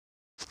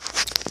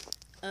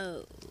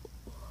Oh.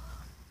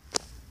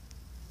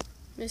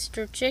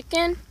 Mr.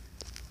 Chicken?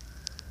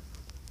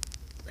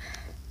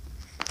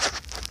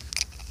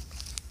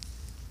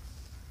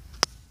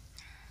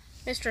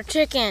 Mr.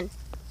 Chicken.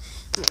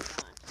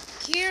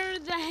 Here's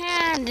the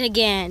hand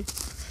again.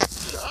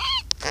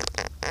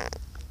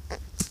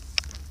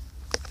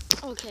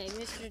 Okay,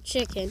 Mr.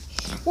 Chicken.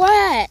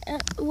 What?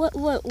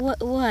 What?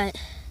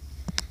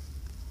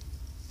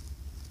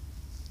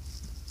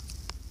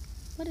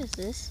 What is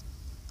this?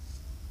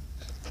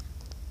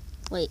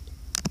 Wait,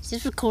 is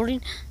this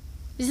recording?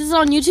 Is this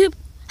on YouTube?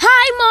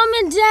 Hi, Mom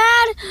and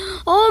Dad!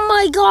 Oh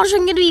my gosh,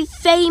 I'm gonna be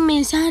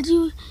famous. How do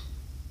you...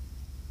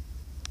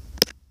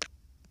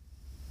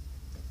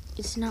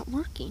 It's not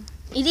working.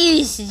 It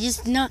is, it's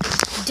just not...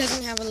 It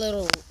doesn't have a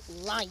little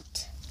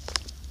light.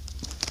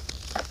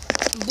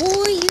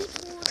 Boy,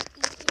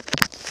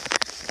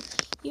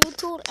 you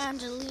told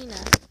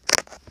Angelina.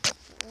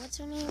 What's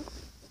her name?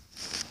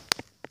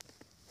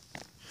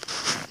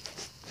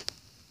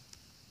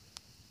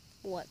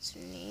 What's her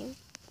name?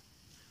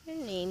 Her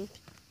name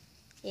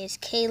is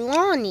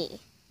Kaylani,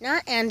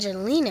 not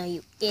Angelina,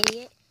 you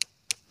idiot.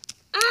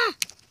 Ah!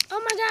 Oh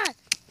my god!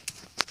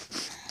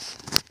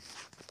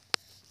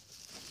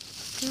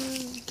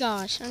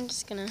 Gosh, I'm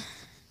just gonna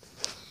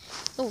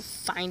go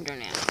find her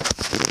now.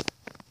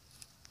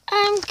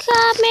 I'm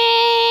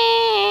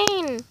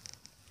coming!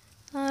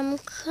 I'm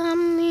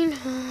coming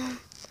home.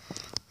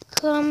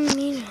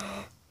 Coming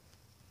home.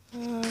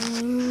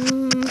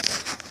 I'm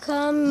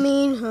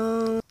coming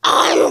home.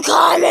 I'm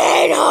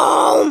coming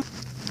home!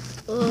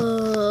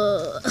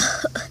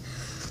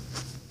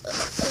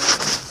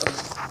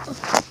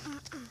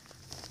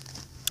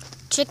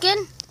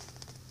 Chicken?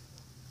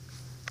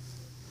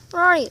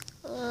 Where are you?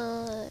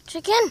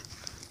 Chicken?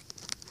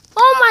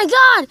 Oh my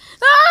god!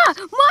 Ah!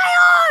 My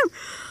arm!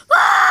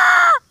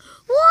 Ah!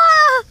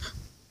 What?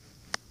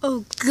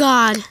 Oh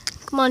god.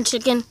 Come on,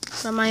 chicken.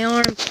 Got my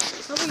arm.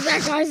 I'll be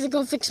back, guys, to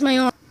go fix my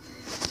arm.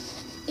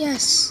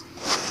 Yes.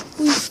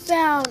 We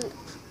found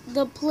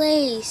the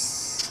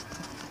place.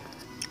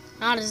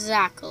 Not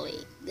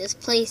exactly. This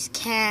place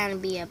can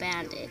be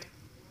abandoned.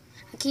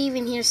 I can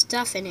even hear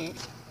stuff in it.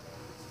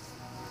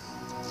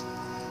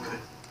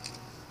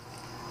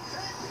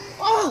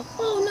 Oh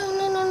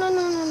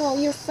no,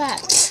 you're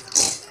fat.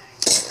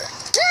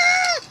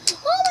 Ah!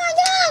 Oh my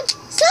god!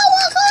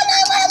 Someone call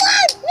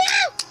 911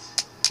 now!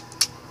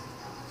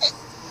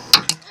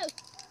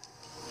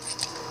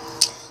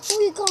 Who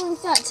are you calling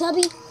fat,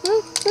 Tubby?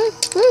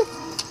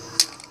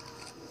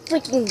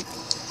 Freaking,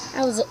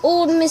 I was an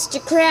old Mr.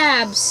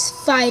 Krabs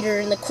fighter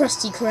in the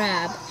Krusty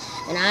Krab,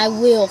 and I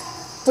will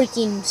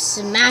freaking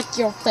smack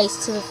your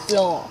face to the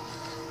floor.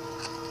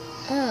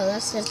 Oh,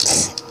 that's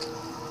just...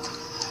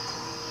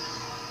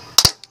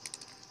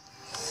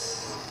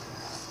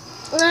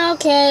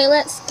 Okay,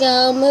 let's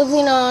go.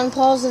 Moving on.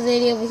 Pause the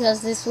video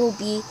because this will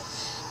be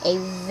a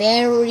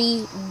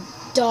very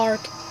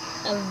dark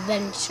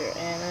adventure,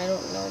 and I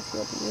don't know if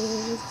you'll be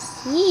able to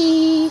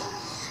see.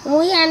 When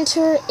we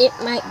enter, it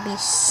might be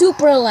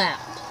super loud.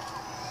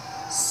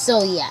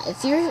 So yeah,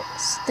 if you're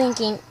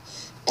thinking,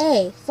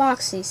 hey,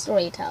 Foxy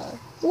Storyteller,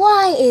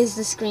 why is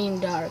the screen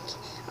dark?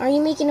 Are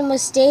you making a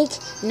mistake?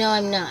 No,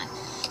 I'm not.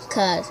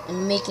 Because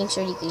I'm making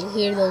sure you can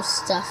hear those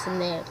stuff in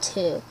there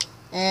too.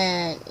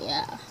 And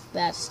yeah,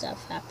 bad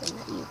stuff happened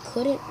that you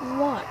couldn't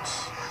watch.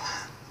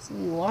 So if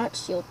you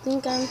watch, you'll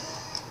think I'm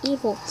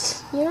evil.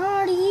 You're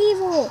already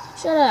evil.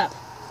 Shut up.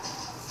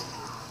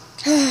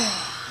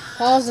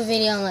 Pause the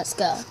video and let's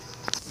go.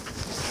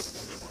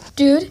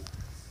 Dude,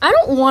 I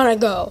don't want to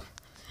go.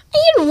 I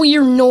hear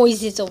weird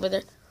noises over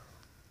there.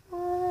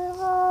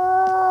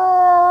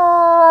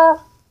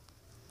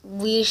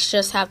 We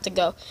just have to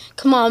go.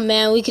 Come on,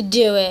 man, we could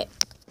do it.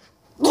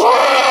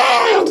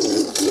 Whoa,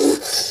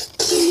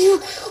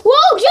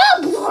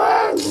 jump!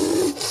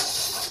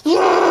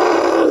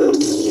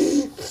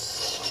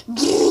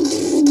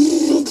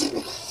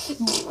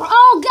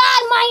 Oh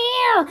God, my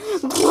ear!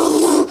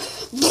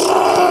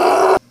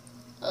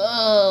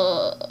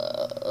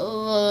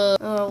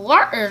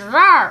 What is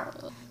that?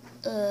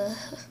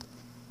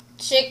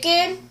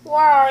 Chicken, where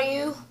are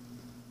you?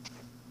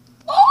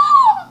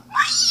 Oh,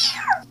 my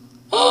ear!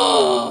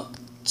 Oh,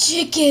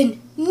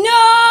 chicken,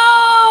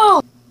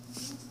 no!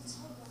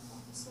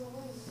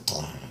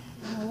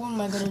 What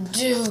am I gonna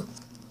do?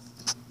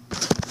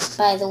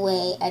 By the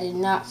way, I did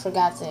not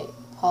forget to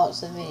pause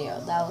the video.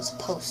 That was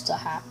supposed to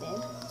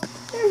happen.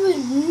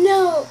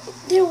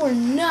 There would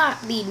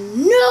not be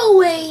no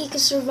way he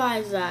could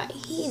survive that.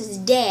 He's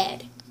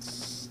dead.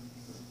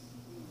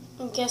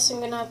 I guess I'm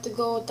gonna have to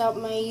go without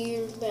my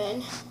ear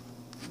then.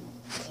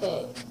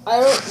 Okay, I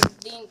don't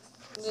think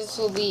this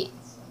will be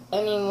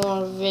any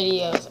more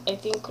videos. I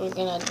think we're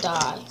gonna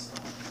die.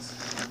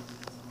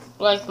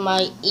 Like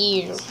my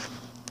ear.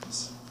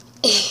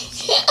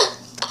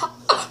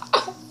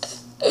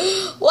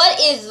 What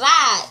is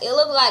that? It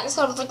looked like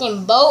some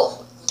freaking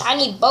boat.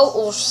 Tiny boat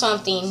or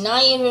something.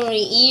 Not even an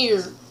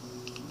ear.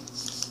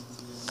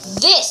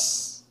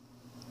 This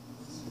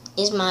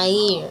is my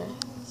ear.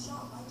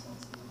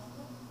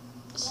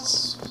 This is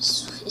so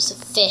sweet. It's a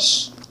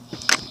fish.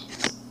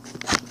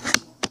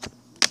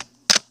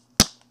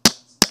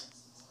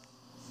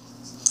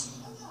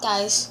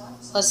 Guys,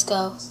 let's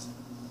go.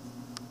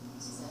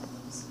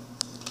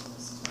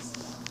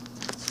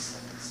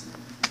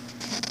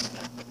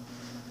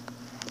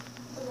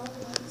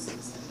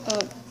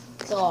 Oh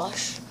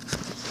gosh,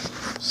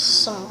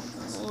 some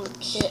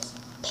legit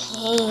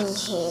pain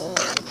here.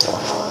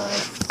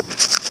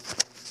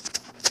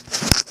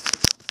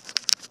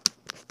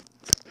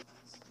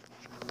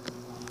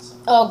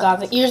 Oh god,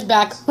 the ear's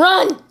back.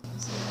 Run!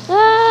 Ah!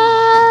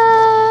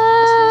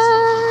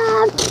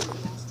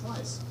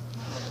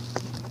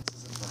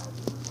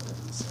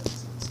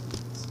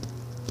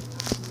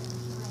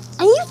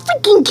 Are you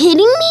freaking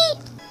kidding me?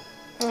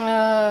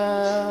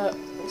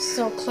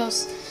 So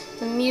close.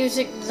 The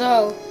music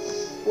though.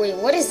 Wait,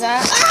 what is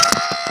that?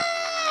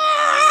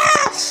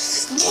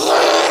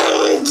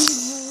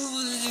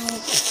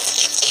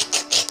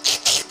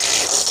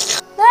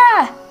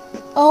 Ah!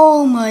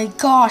 Oh my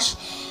gosh,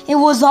 it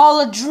was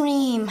all a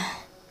dream.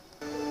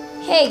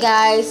 Hey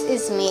guys,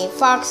 it's me,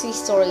 Foxy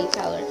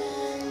Storyteller.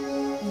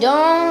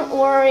 Don't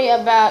worry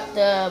about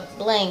the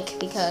blank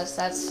because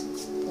that's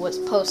what's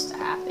supposed to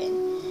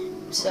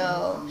happen.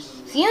 So,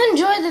 if you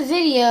enjoyed the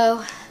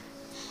video,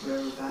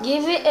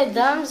 give it a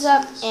thumbs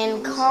up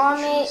and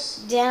comment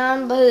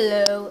down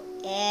below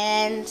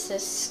and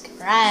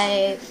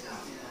subscribe.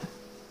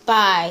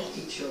 Bye.